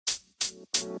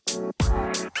Good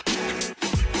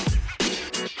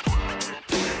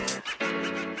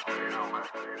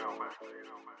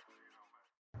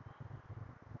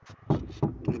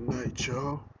night,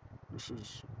 y'all. This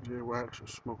is J Wax from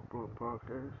Smoke a Blunt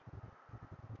Podcast.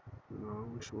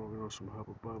 We smoking on some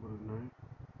Hubba Bubba tonight.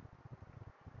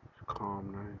 It's a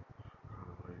calm night. Kind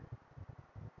of late.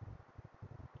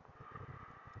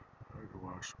 I can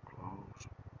wash some clothes.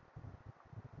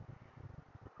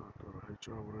 I thought I'd hit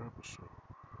y'all with an episode.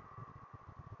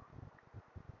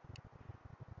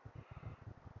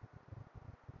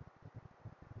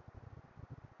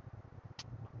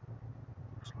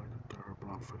 It's like the third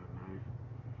blunt for the night.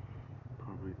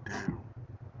 Probably down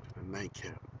to the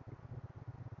nightcap.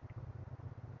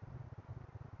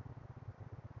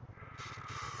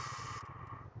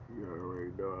 You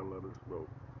already know I love to smoke.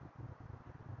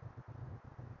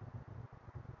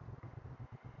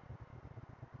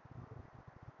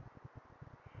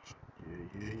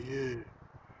 Yeah.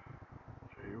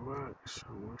 J Wax.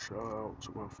 I want to shout out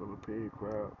to my Philippine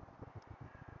crowd.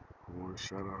 I want to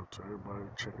shout out to everybody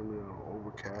checking me out on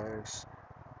Overcast,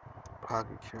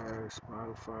 Pocket Cast,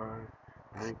 Spotify,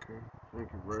 Anchor.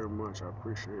 Thank you very much. I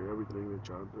appreciate everything that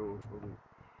y'all doing for me.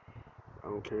 I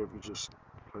don't care if you just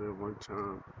play it one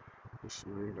time.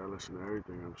 You ain't gotta listen to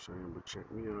everything I'm saying, but check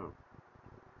me out.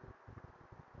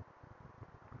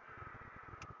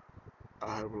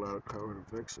 I have a lot of current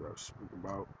events that I speak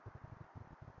about,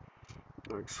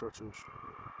 like such as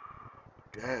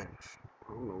gas.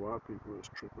 I don't know why people is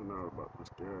tripping out about this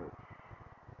gas.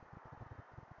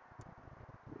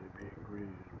 They being greedy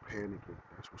and panicking.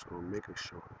 That's what's gonna make a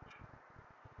shortage.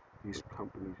 These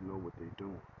companies know what they're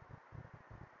doing.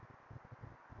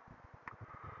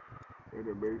 They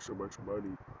done made so much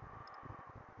money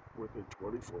within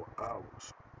 24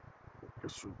 hours.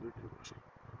 It's ridiculous.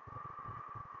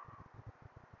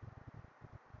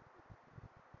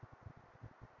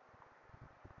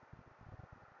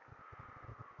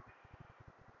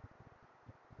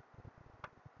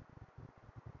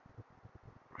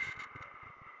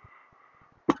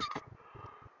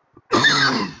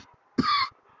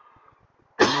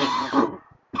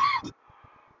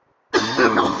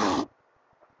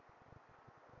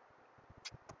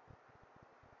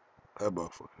 That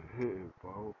motherfucker hitting,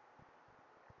 bro.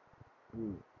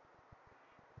 Mm,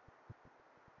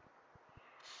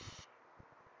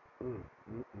 mm.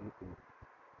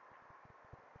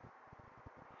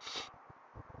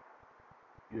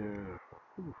 Yeah.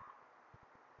 Oof.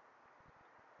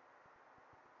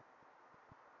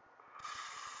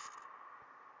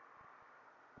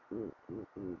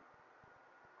 Mm.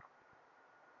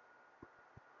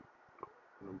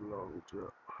 Them long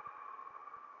jump.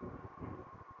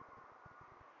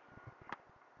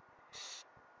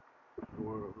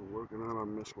 Working out, I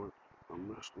missed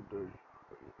the day.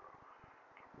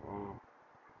 Um,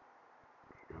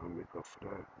 gotta make up for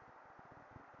that.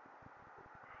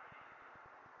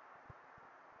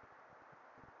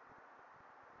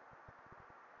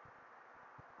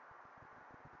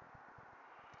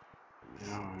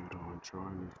 Yeah, I don't enjoy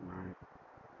this night.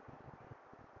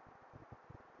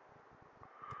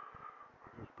 I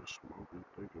just been smoking,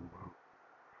 thinking about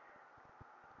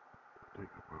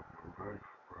my life,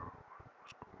 bro.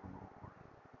 What's going on?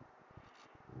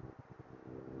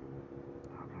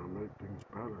 How can I make things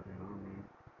better? You know what I mean?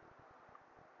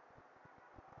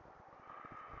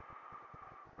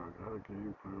 I got a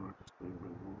game plan like this thing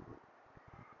been moving.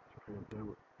 This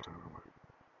pandemic kind of like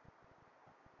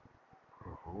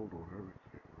put a hold on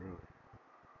everything, really.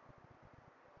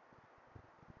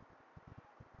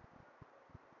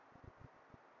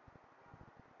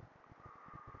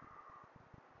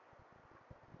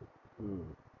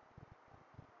 Hmm.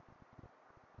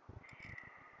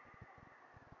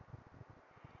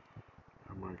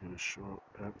 I might get a short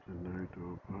after tonight,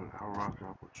 though, but I'll rock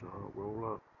out with y'all.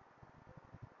 Roll up.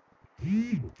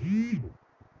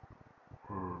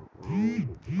 Roll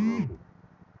up.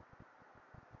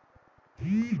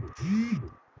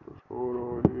 What's going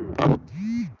on here?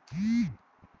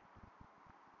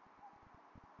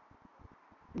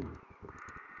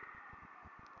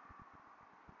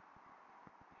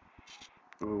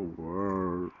 Oh,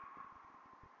 word.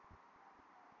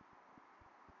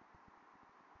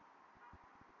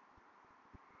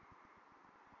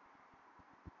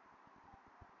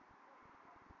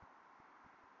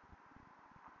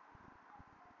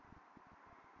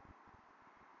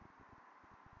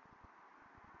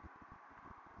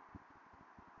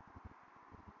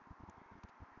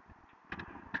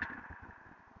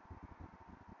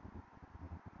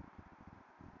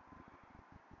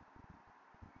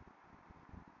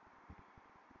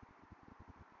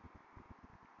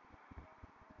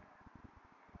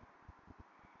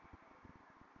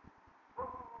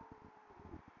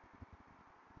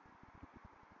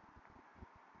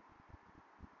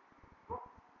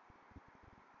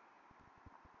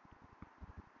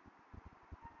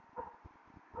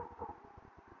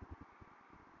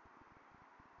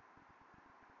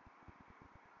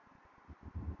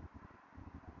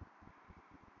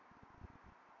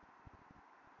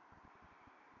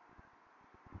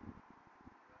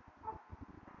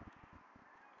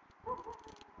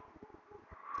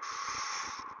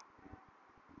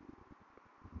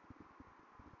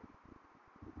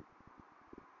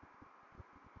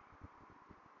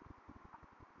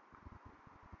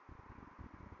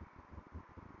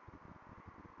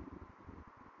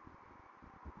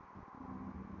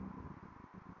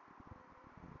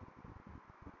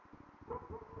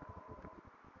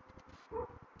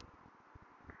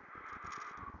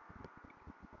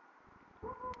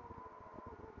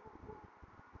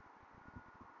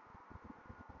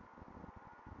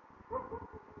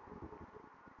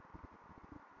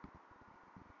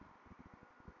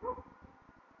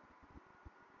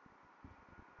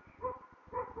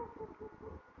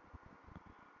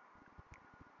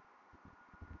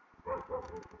 You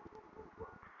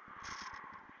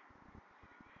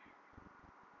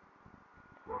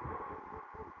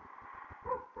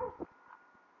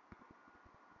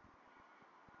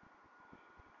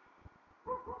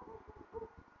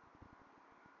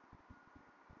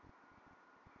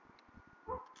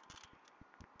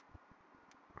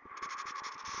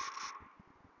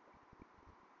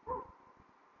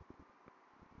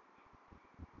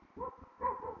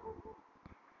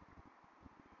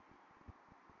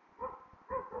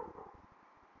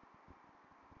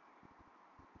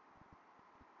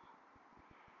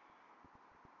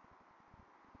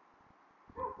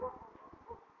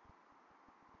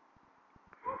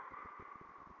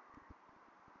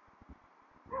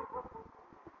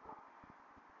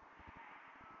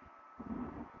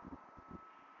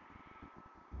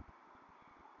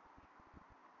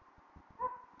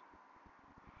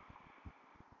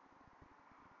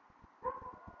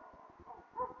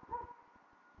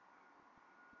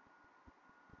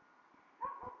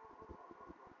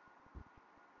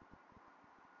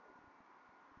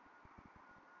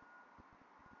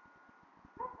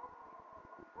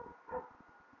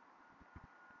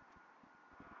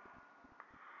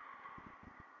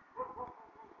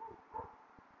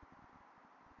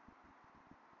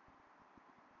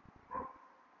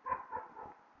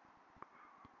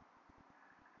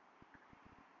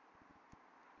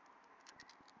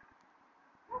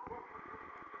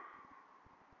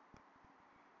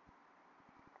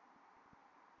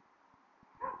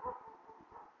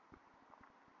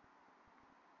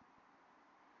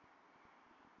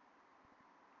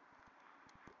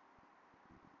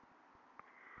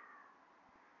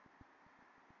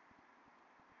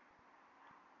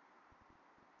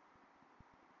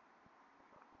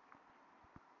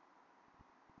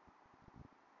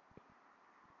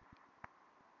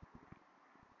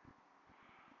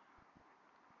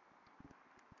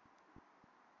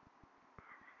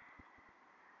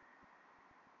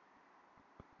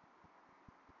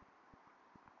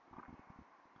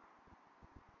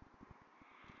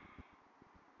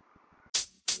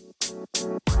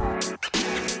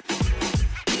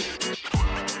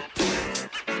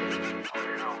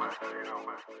know,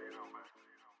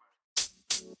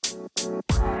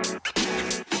 man.